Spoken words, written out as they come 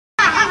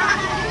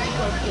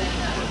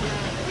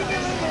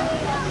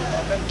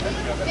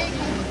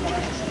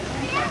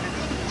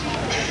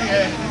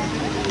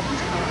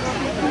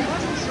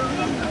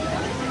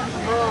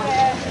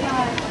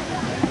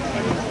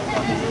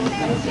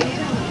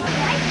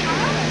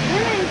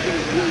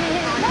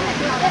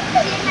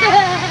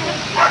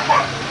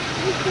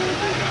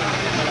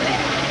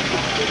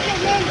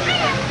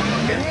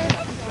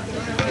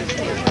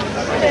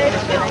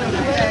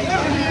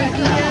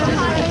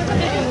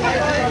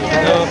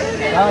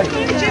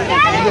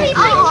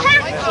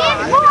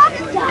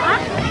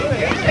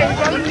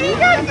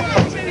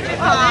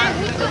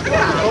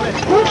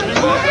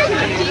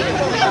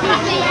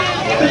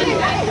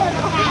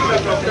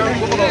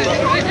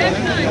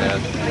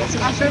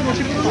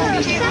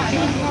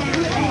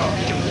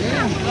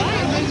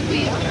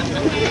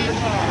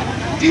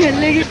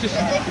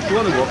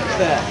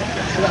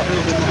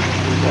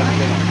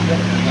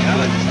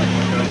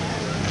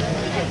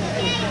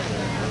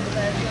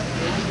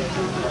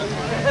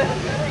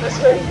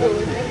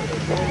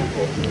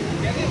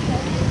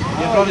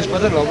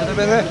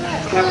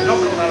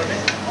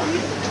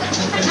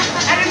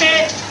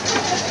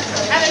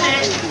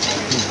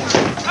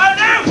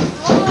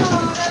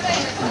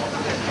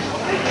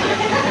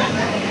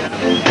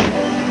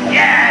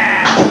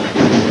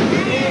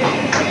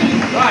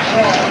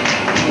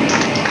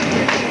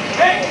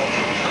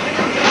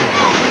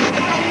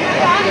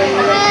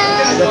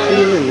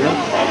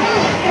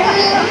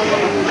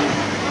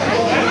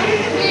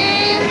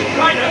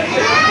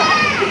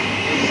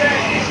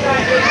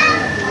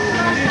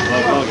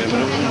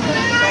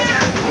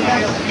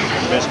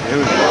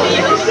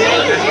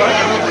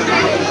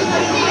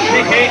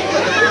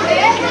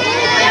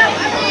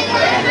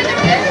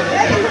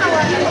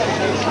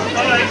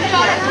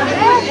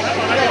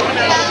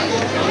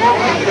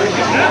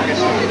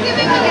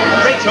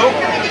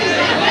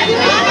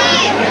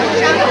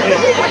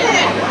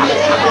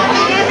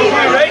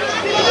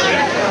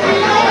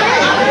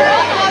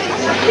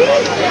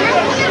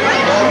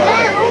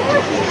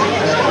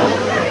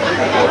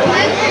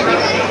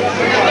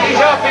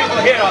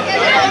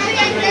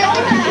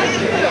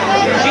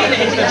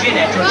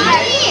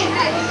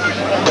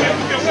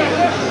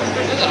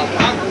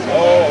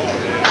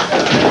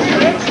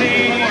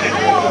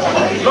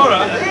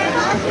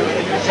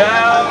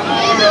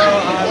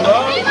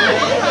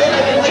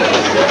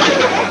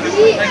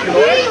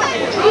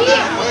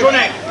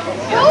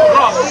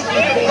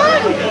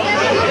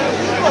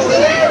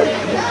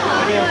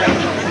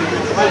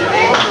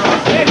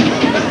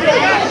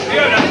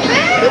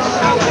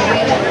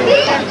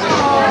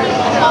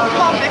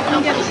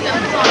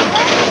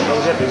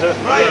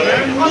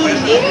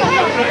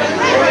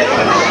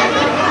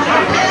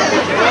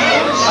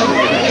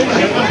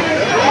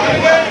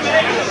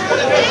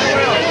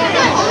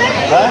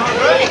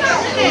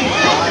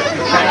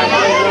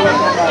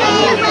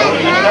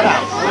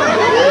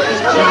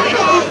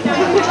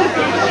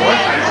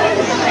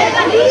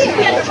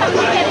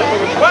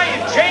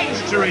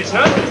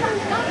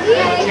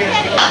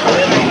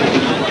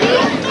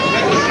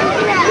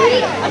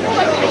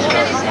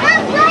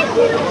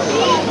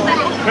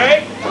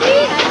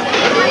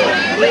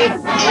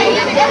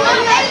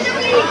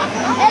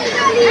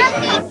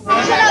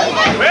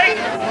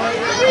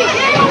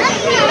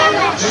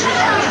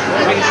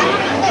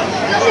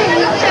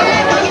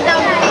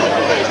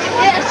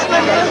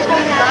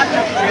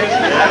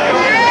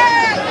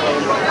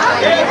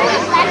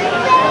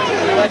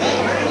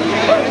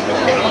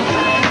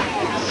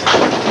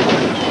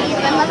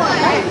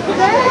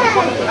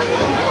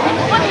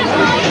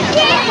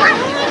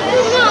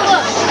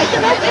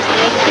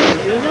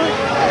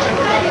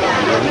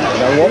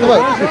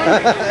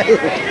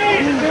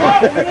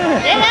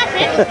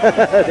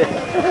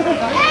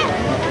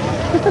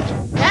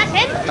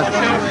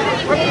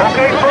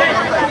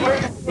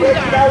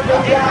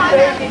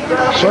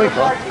Sorry,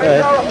 Carl.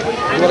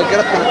 You want to get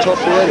up on the top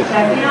already?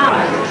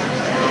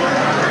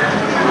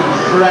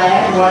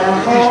 Red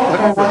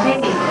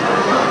 1440,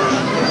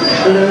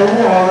 blue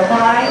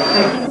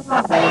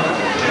 4565,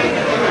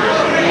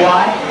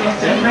 white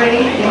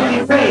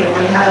 5363.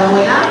 We have a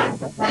winner.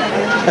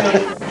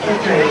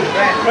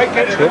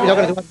 You're not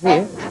going to do one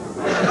here.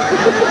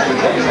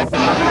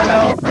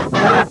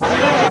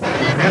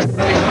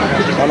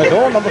 On the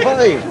door, number 5.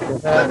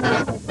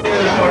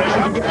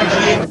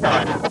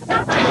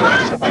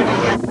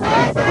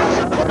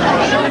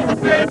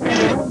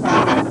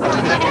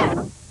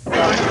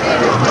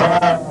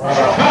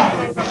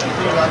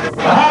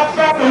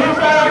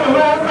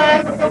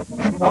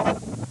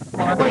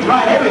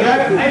 Right, here we go.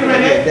 Are you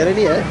ready? Get in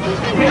here.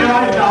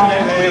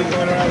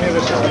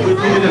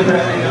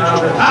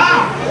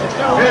 Ah!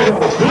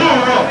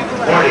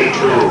 42.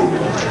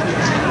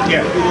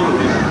 Yeah.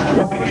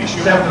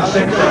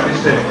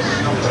 7676.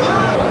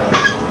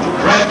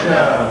 Red,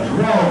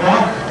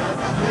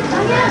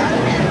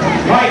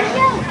 white,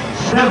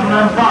 7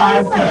 and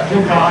 5,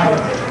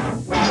 55.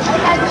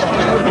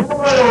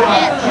 Blue,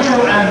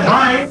 2 and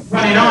 9,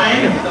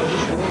 29.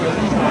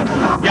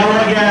 Yellow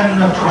again,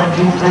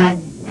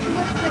 23.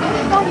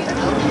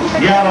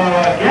 Yellow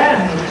again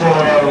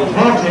for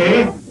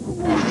 40.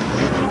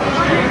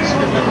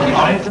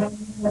 6.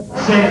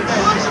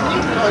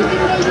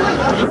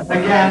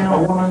 Again,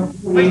 1,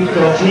 3,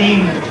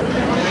 13.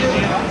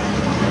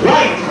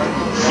 White,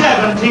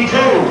 72.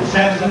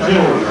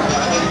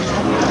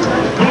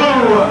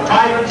 Blue,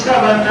 5 and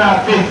 7,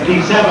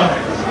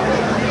 57.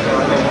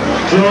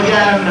 Blue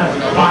again,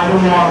 5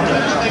 and 1,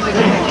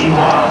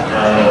 51.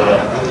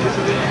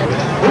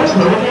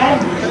 Blue again,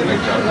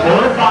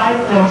 4 and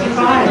 5,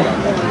 45.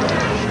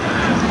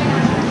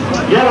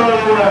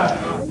 Yellow,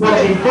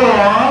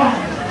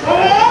 24.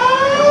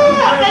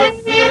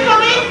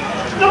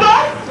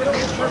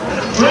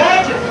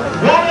 Red,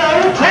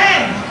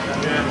 10.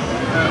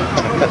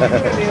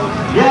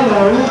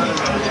 Yellow,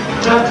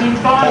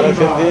 35.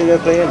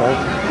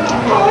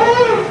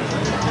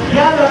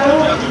 Yellow,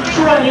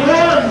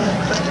 21.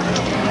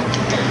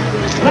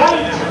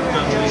 White,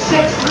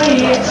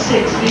 63,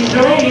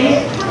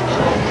 63.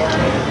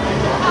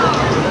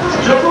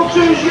 Double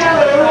twos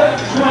yellow,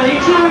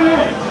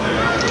 22.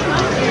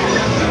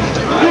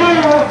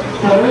 Blue,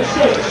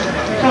 46,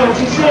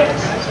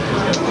 46.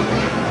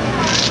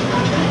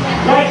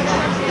 White,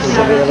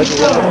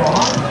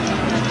 74.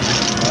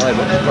 Aye,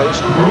 but close.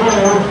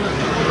 Blue,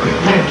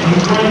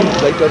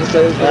 53. Right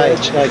downstairs.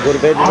 Aye, go to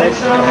bed tonight.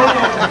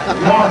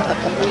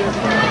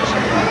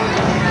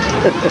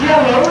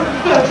 Yellow,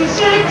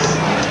 36.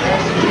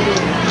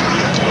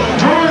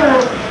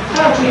 Blue,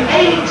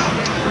 38.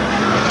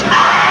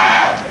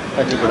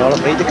 I think we're all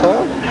afraid to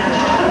call.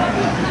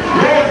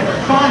 Red,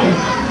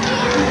 5.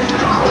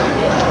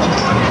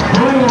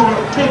 Blue,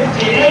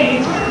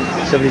 58.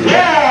 Somebody's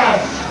Yes!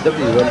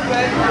 Somebody's won.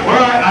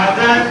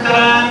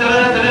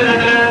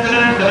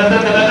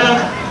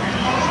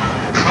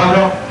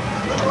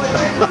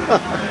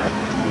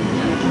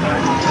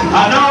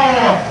 I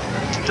know.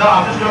 So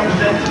I'm just going to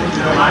present it if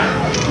you don't mind.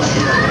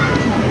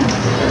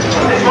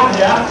 This one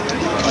here.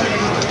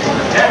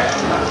 Yes.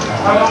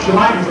 I lost the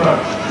microphone.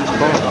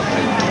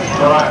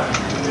 Alright.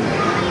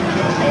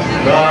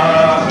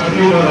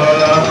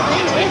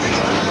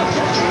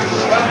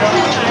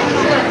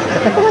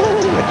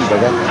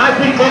 Nice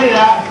big penny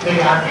that. Big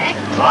hand.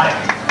 Right.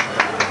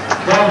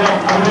 Well done.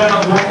 I'm going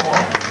on one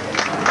more.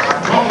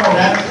 One more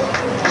then.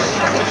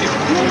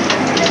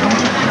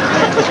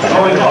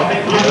 Oh, we got a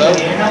bit blue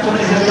here. That's what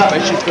it is.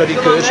 Makes you bloody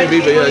cursing me,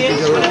 but I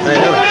think I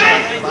know.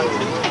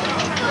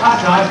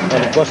 That's nice.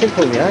 And the boss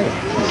told me, aye.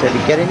 He said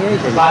he'd get in here. He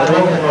said he'd Right, put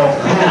in here.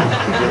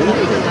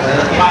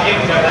 right, here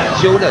we go then.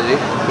 Joe, does he?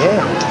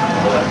 Yeah.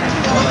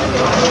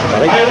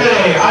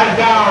 Hey, I've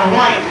got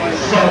white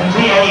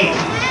 78.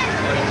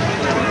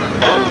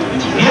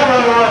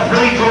 Yellow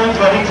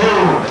 32.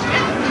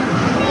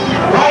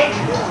 White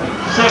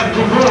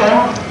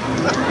 74.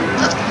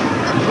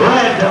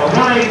 Red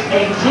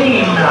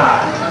 18.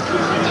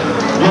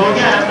 Blue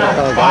again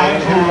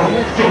 5 to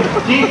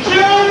 52.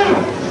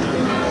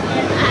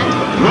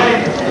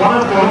 Red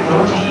 1 4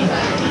 14.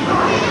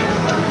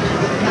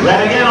 Red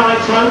again on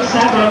its own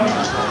 7.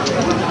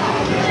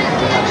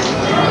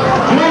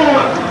 Blue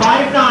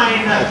 5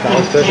 9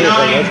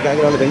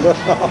 59. On the bingo.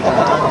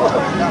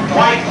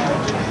 White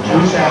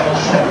 2 7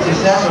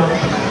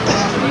 77.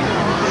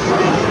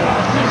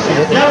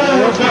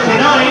 Yellow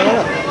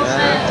 39.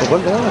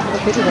 One more.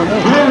 Okay, on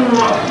there.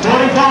 Blue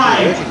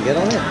 45. Yes, you can get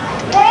on it.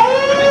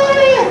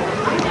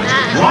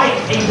 White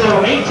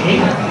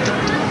 8080.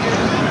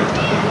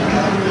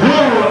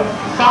 Blue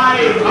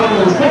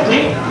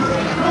 5050.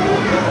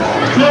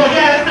 Blue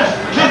again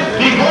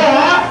 54.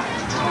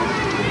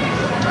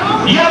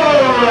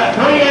 Yellow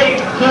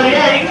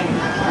 3838.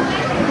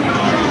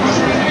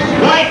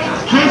 White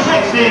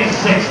 260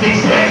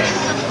 66.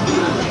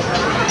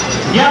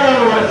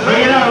 Yellow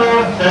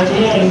 30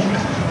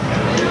 38.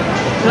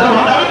 No,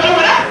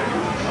 over that.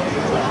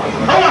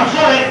 Oh, I'm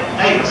sorry.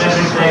 Hey, there's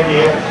a mistake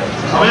here.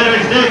 I made a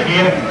mistake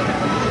here.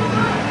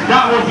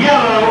 That was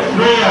yellow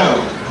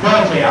 30.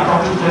 30. I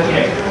thought it was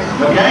 38.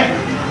 Okay?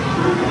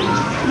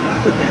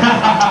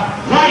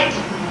 White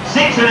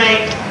 6 and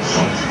 8.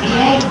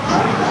 68.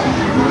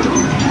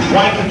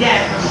 White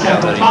again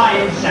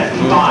 75.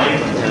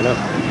 75.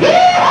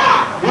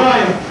 Yeah!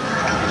 Right.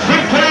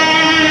 60.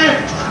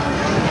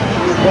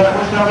 Well,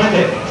 what's not with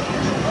it?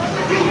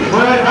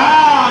 Well,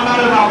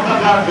 I'll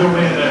come down to a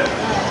minute there.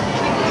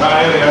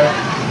 Right, here we go.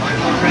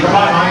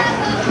 Goodbye, Mike.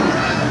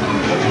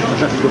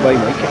 Goodbye,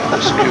 Mike.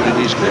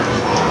 Security's clear.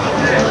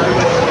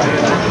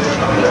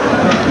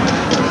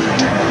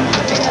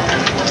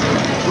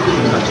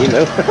 You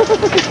know.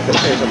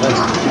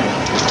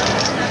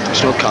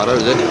 It's not Cara,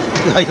 is it?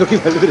 No, you're looking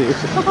well, look at it.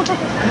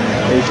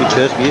 You should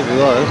trust me if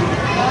you are.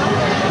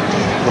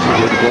 What's the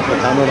good go for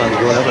the cameraman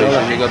going up and all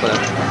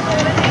that?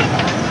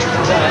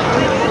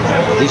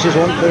 This is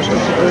one person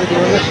security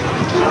on this?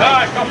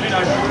 Coffee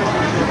night.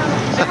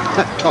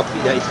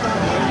 Coffee night.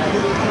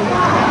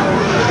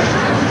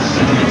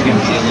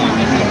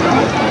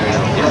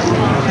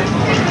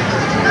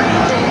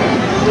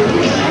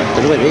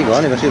 Don't know where they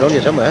gone, he must be around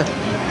here somewhere.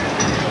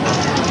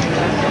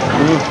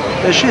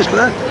 There she is,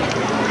 man.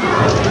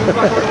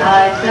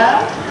 Hi, sir.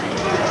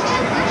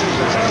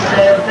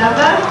 Sales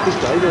number? This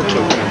guy don't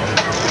talk.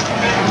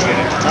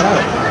 I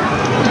know.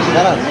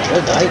 Yellow,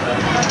 good night.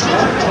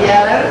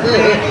 Yellow,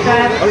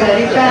 37.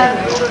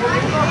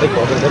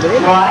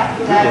 White,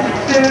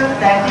 32,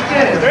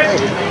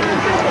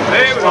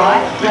 32.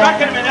 White,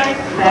 76.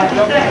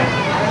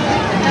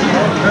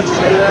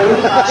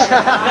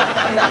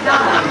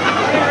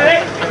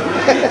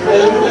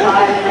 Blue,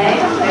 5 and 8.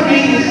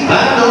 I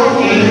don't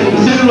feel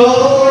too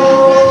low.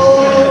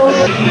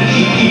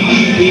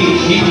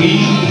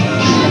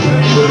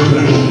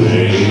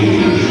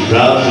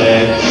 From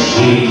that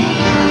sea,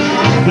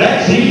 black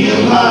sea of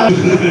mine.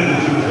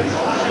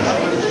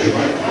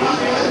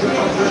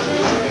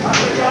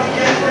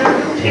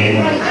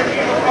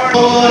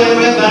 Oh,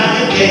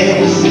 everybody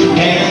hands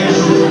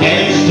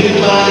to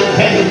my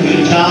tenor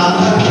guitar.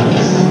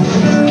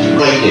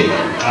 Right it.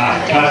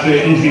 Can't say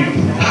it cheap.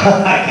 I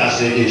can't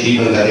say it cheap,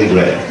 but very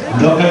great.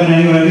 Not coming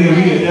anywhere near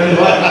me.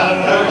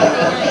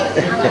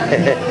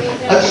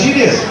 I'm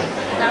serious.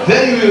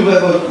 Very few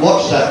have ever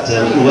watched that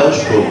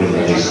Welsh program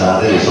that they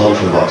started. It's on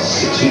for about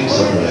 6 weeks,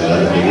 something like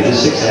that. I think it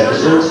is 6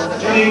 episodes.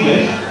 In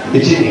English?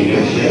 It's in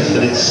English, yes,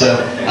 and it's,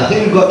 I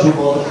think we've got to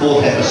about the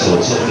 4th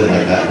episode, something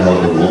like that now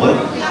at the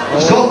moment.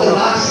 It's called The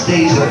Last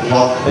Days of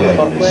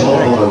Porthcawl. It's all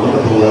about a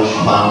wonderful Welsh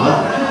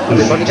farmer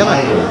who's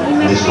retired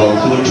and has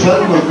gone through a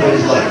 12-month of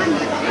his life.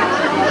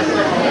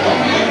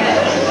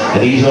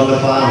 And he's on the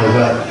farm as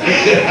well.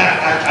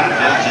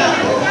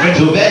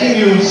 So if any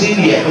of you have seen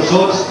the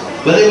episodes,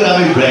 when they were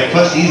having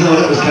breakfast, he's the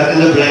one that was cutting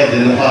the bread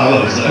in the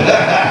farmhouse.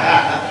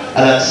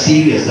 And that's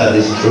serious, that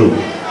is true.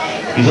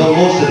 He's on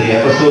most of the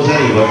episodes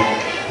anyway.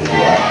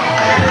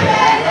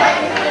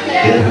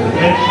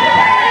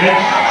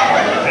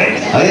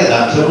 I had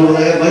that trouble when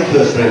I had my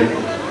first drink.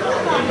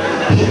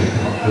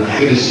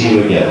 Good to see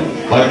you again.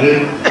 My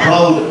great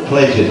proud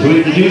pleasure to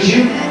introduce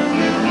you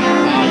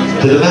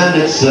to the man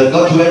that's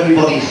got to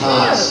everybody's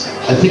hearts.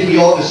 I think we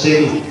ought to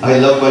sing I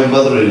Love My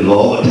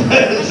Mother-in-Law,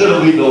 but so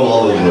we know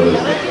all the words.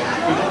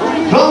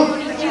 From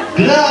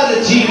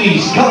Granada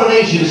TV's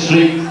Coronation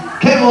Street,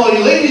 Kenmore,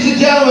 ladies and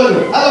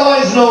gentlemen,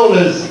 otherwise known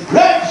as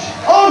Reg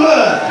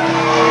Holdsworth.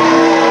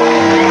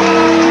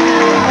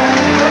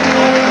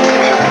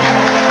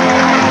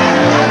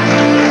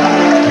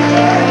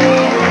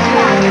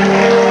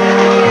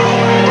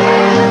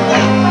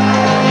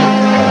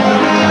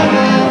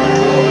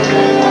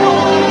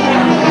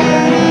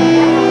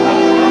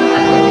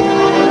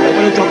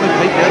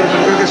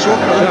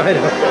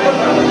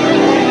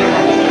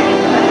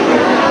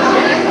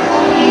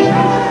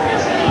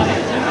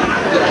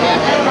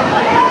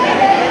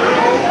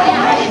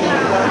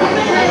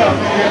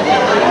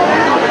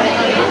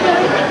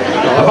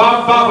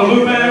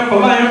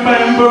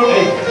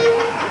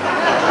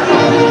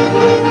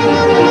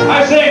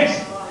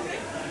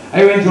 Are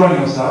you enjoying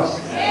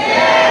yourselves?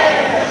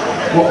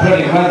 Yeah. What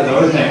brilliant weather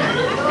though, isn't it?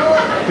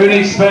 Who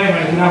needs Spain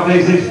when you can have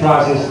these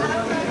prizes?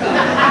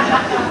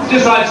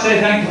 Just like to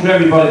say thank you to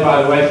everybody,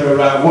 by the way, for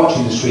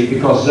watching the street,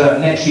 because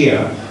next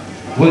year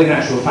will in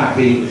actual fact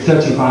be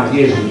 35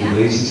 years, would you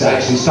believe, since it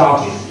actually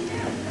started.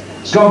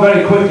 It's gone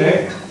very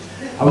quickly.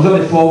 I was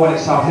only 4 when it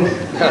started.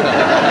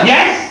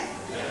 Yes!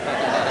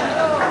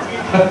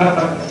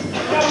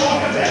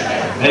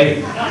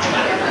 Hey.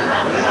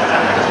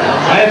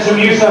 I had some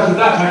use out of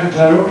that, I can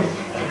tell you.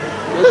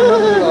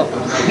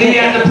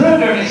 The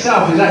program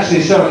itself is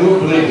actually sold, you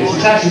won't believe this,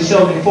 it's actually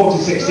sold in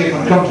 46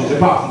 different countries,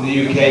 apart from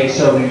the UK. It's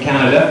sold in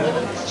Canada,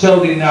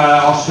 sold in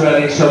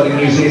Australia, it's sold in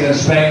New Zealand,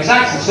 Spain. It's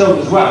actually sold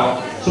as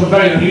well some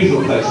very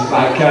unusual places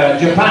like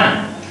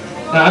Japan.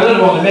 Now, I don't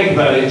know what they make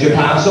about it in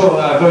Japan. I saw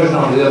a version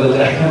of it the other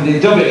day, and they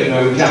dub it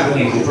in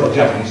Japanese, they put a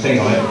Japanese thing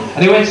on it,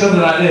 and it went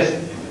something like this.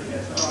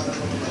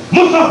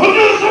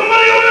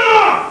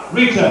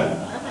 Rita.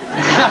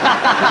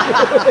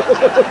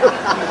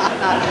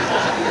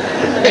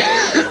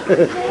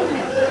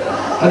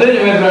 I don't know if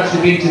you've ever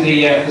actually been to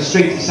the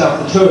street itself,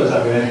 the tours,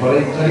 have you,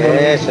 anybody?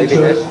 Yes, I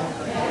did.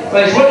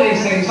 Well, it's one of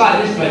these things,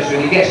 like this place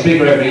really, it gets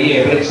bigger every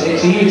year, but it's a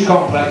huge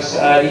complex.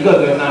 You go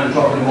there at 9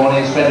 o'clock in the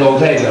morning and spend all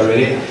day there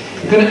really.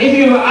 If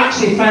you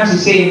actually fancy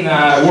seeing,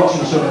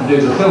 watching someone do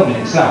the filming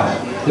itself,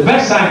 the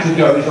best time to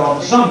go is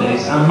on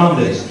Sundays and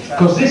Mondays,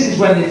 because this is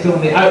when they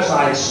film the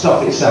outside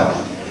stuff itself.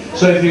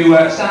 So if you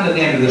stand at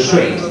the end of the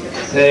street,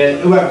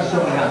 whoever's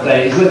filming that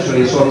day is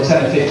literally sort of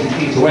 10 or 15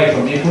 feet away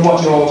from you. You can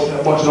watch it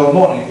all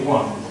morning if you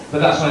want, but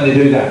that's when they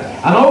do that.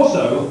 And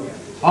also,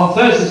 on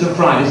Thursdays and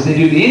Fridays they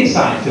do the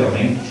inside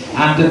filming,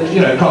 and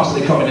you know,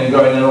 constantly coming and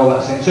going and all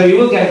that thing. So you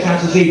will get a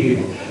chance to see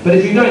people. But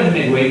if you go in the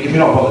midweek, if you're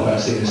not bothered about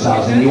seeing the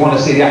stars and you want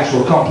to see the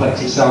actual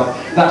complex itself,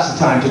 that's the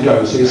time to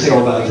go, so you'll see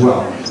all that as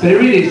well. But it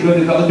really is good.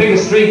 They've got the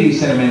biggest 3D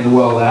cinema in the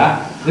world there.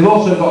 They've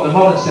also got the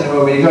modern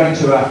cinema where you're going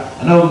to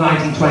an old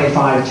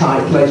 1925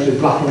 type place with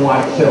black and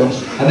white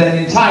films, and then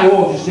the entire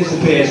wall just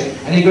disappears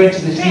and you go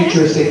into this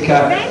futuristic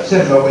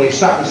cinema where you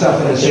strap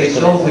yourself in the seats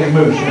and the whole thing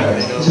moves, you know.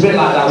 It's a bit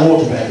like that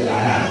waterbed that I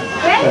had.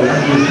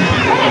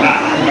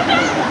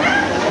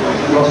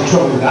 Lots of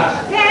trouble with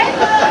that.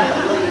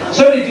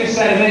 Somebody just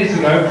said a minute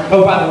ago,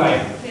 oh, by the way,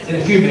 in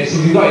a few minutes,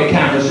 if you've got your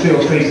cameras, feel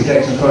free to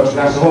take some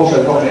photographs. I've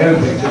also got my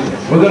own pictures.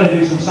 We're going to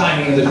do some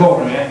signing in the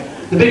corner here.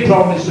 The big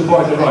problem is to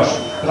avoid the rush,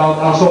 but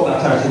I'll sort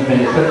that out in a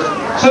minute. But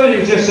somebody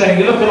was just saying,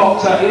 you look a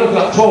lot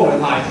taller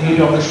in life than you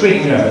do on the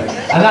screen, you know.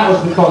 And that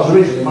was because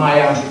originally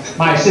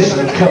my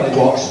assistant was Cully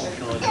Watts.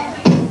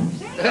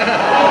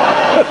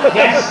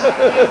 Yes.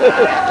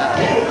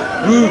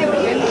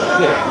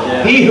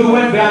 He who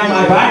went behind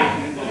my back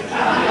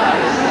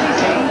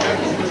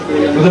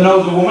with a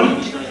nose of a woman.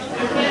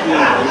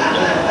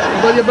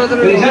 But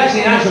he's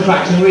actually, in actual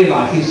fact, in real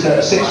life, he's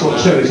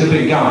 6'2", he's a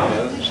big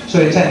guy. So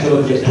he tends to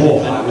look a bit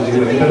dwarf like was he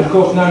with him. But of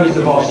course, now he's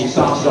the boss. He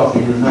started off,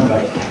 you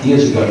remember,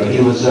 years ago,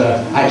 he was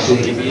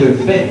actually doing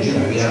the binge, you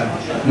know, he had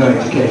no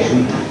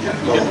education,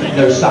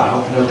 no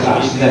style, no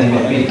class, and then he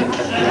met me.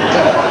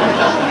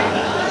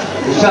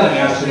 He was telling me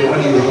actually when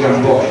he was a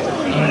young boy,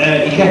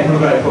 he came from a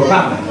very poor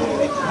family.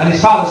 And his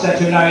father said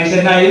to him, he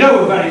said, now you know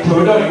we're very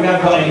poor, don't you? We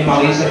haven't got any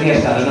money. He said,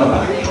 yes, Dad, I know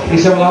that. He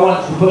said, well, I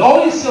want to put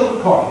all his silver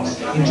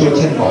coins into a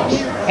tin box.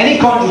 Any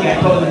coins you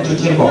get, put them into a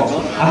tin box.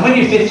 And when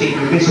you're 15,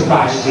 you'll be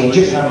surprised to see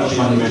just how much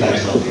money he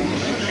plays for.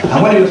 And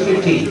when he was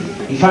 15,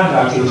 he found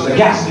out he was a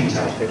gas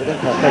meter.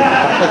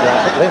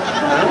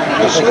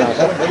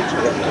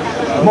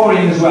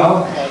 Maureen as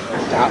well.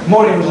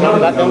 Maureen was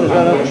another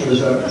girl which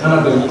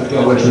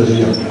was a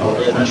young girl.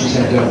 And she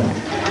said,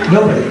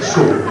 nobody at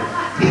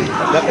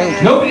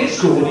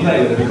school would play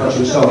with her because she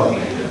was so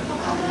ugly.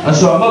 And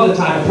so her mother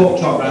tied a pork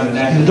chop around her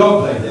neck and the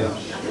dog played with her.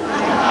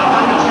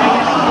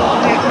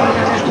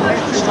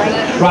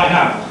 Right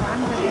now,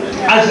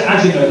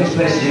 as you know, this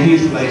place is a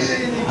huge place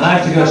and I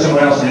have to go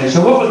somewhere else in it.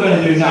 So what we're going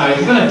to do now is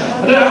we're going to, I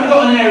haven't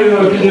got an area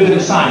where we can do a bit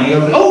of signing.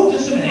 Oh,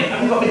 just a minute, I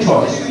haven't got my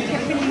toys.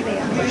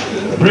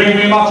 Bring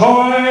me my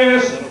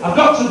toys! I've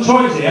got some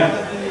toys here.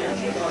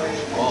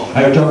 I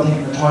don't think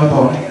I'm a toy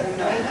boy.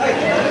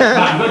 Right,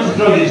 I'm going to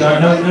throw these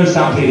out, no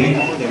stampeding.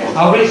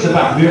 I'll reach the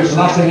back of you, it's the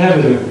last thing I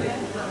ever do.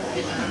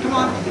 Come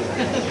on.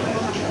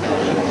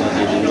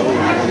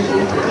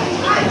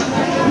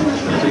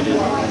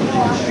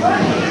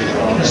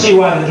 You see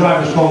why the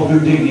driver's called Blue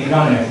Dignity,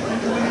 can't you?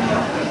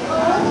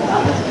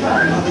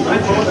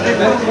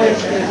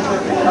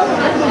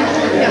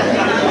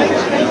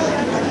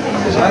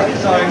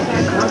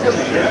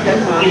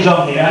 He's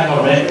on here, hang on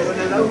a minute.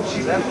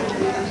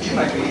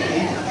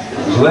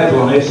 There's a label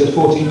on here, it says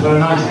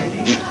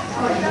 £14.90.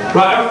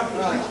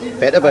 Right,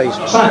 better base.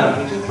 Sign up.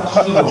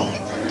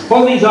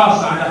 All these are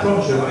signed, I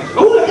promise you.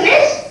 Oh, look at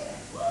this!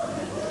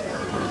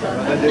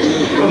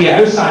 Oh yeah,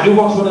 who's signed? Who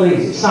wants one of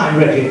these? It's signed,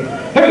 Reggie.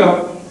 Here we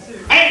go.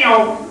 Hey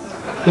yo!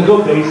 The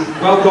good piece.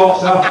 Well caught,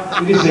 sir.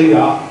 Did you see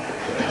that?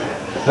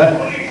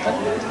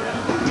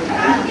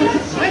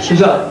 Who's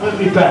that? Where's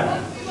my pen?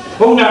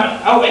 Oh no!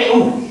 Oh wait!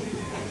 Oh!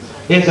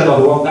 Here's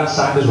another one. That's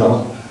signed as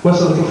well. What's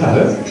the little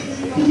fellow?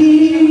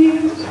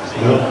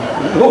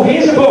 Oh,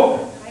 here's a book.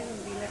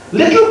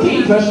 Little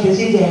Peter's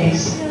Busy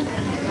Days.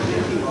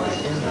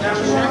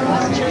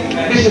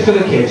 This is for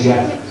the kids,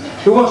 yeah.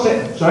 Who wants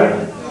it? Sorry?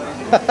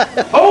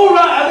 Oh,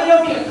 right, I mean,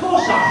 okay, of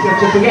course not,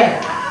 to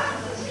forget.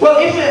 Well,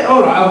 if it,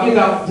 all right, I'll give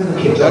that to the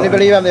kids. Don't you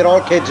believe them? They're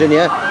all kids in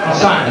here. I'll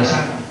sign this.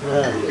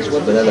 Yeah, it's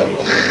one banana.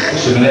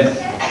 Just a minute.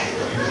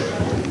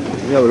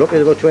 Yeah, well, look,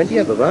 there's about 20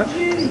 of them, huh?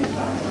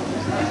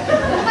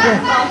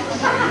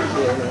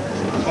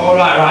 Oh,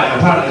 right,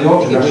 apparently the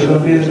autographs are going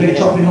to be the big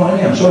topping line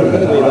here. I'm sorry about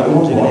that, right, we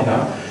won't want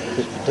now.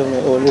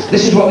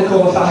 This is what they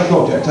call a phallic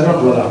object, I don't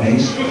know what that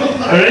means.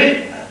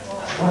 Ready?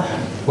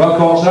 Well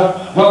caught, sir.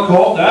 Well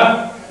caught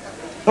there.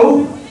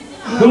 Oh,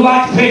 who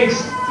likes pigs?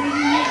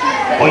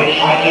 Oi,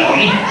 oi,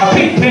 oi. A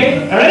pig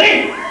pig.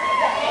 Ready?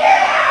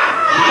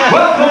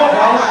 Well caught,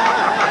 Welsh.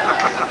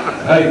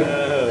 Hey.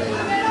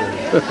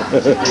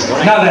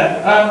 Now then,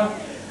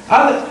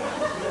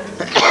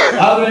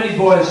 are there any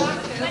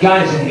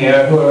guys in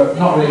here who are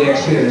not really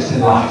experienced in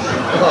life?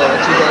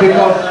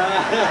 Because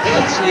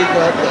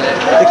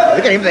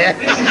look at him there.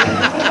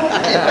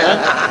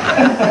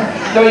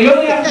 No, you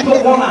only have to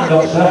put one hand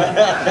up, sir.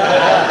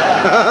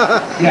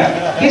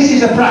 Yeah, this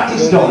is a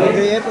practice dolly.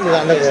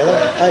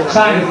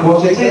 Sign, of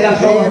course, you take that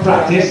home and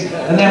practice,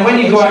 and then when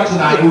you go out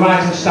tonight, you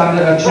write a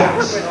standard of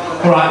chats.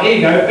 Alright, here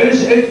you go.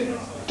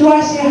 Do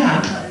I see a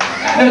hand?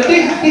 No,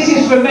 this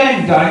is for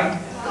men, darling.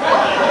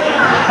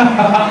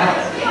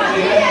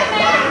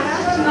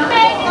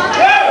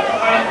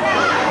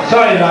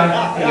 Sorry, Ryan,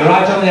 you're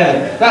right on the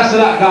head. That's for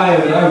that guy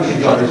over the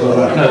ocean job as well,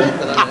 right? No,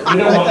 we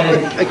don't want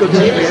any.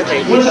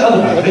 What's the other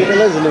one?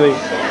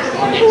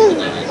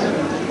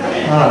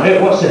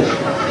 Alright, what's this?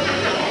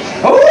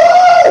 Oh!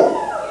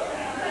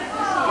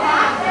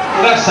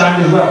 That's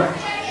sound as well.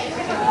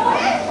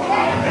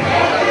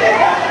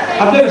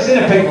 I've never seen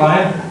a pink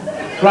lion.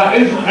 Right,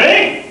 who's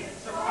ready?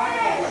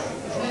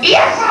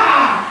 Yes,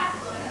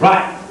 sir!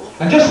 Right,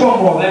 and just one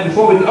more then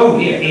before we. Oh,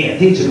 here,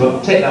 these are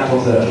good. Take that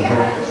off there.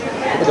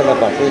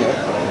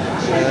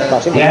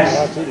 Yes.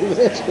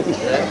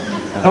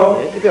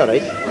 Oh, you'll be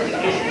alright. No,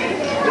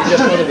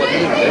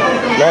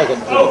 I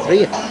got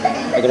 3. I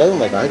got out of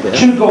my bag there.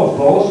 2 golf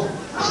balls.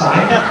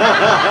 Signed.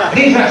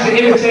 These are actually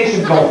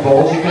imitation golf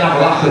balls. You can have a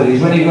laugh at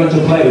these. When you're going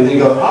to play with, you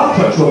go, I'll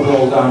put your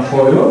ball down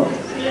for you.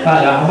 Like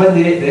that. And when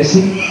they hit this,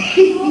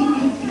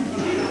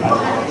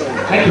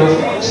 Thank you.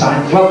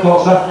 Signed. Well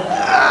caught, sir.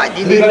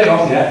 Have you got it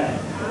off yet?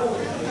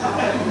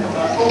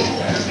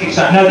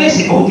 Now this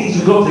is, oh,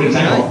 these are good things,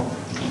 hang on.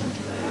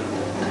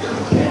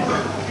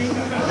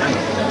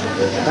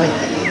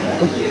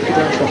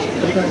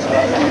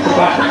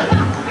 Right.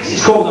 This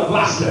is called a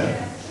blaster.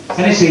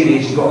 Can you see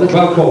these? You've got the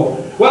well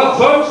caught. Well,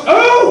 folks,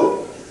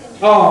 oh!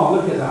 Oh,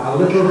 look at that, a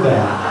little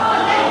bear.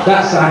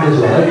 That's signed as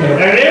well,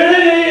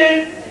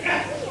 okay.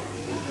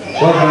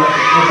 Well done.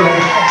 Okay.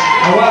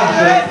 Oh, well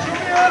done.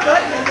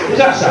 Is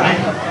that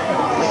signed?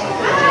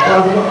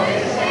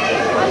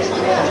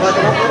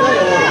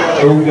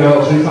 Oh,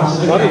 girls, too fast.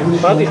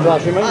 Paddy's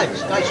glad for me.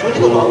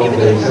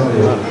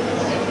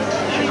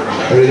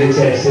 Really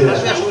tasty.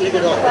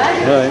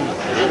 Right.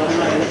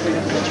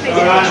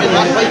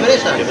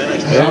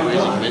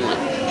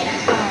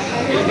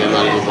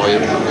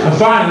 And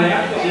finally,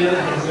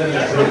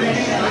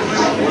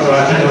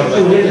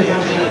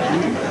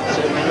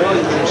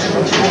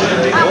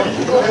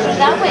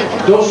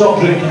 don't stop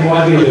drinking,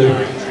 whatever you do.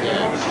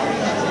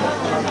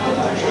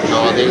 No,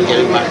 I didn't get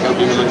him back up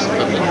in the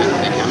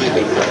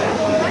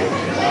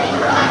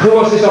Who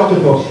wants this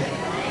octopus?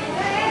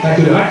 Thank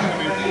you very much.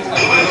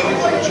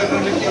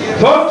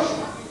 Folks,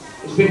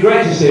 it's been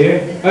great to see you.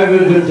 Have a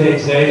good day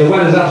today. The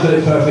weather's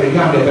absolutely perfect. You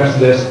can't get better than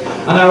this.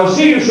 And I will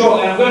see you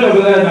shortly. I'm going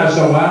over there now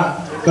somewhere,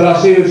 but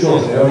I'll see you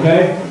shortly,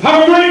 okay?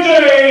 Have a great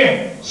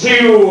day!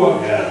 See you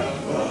again.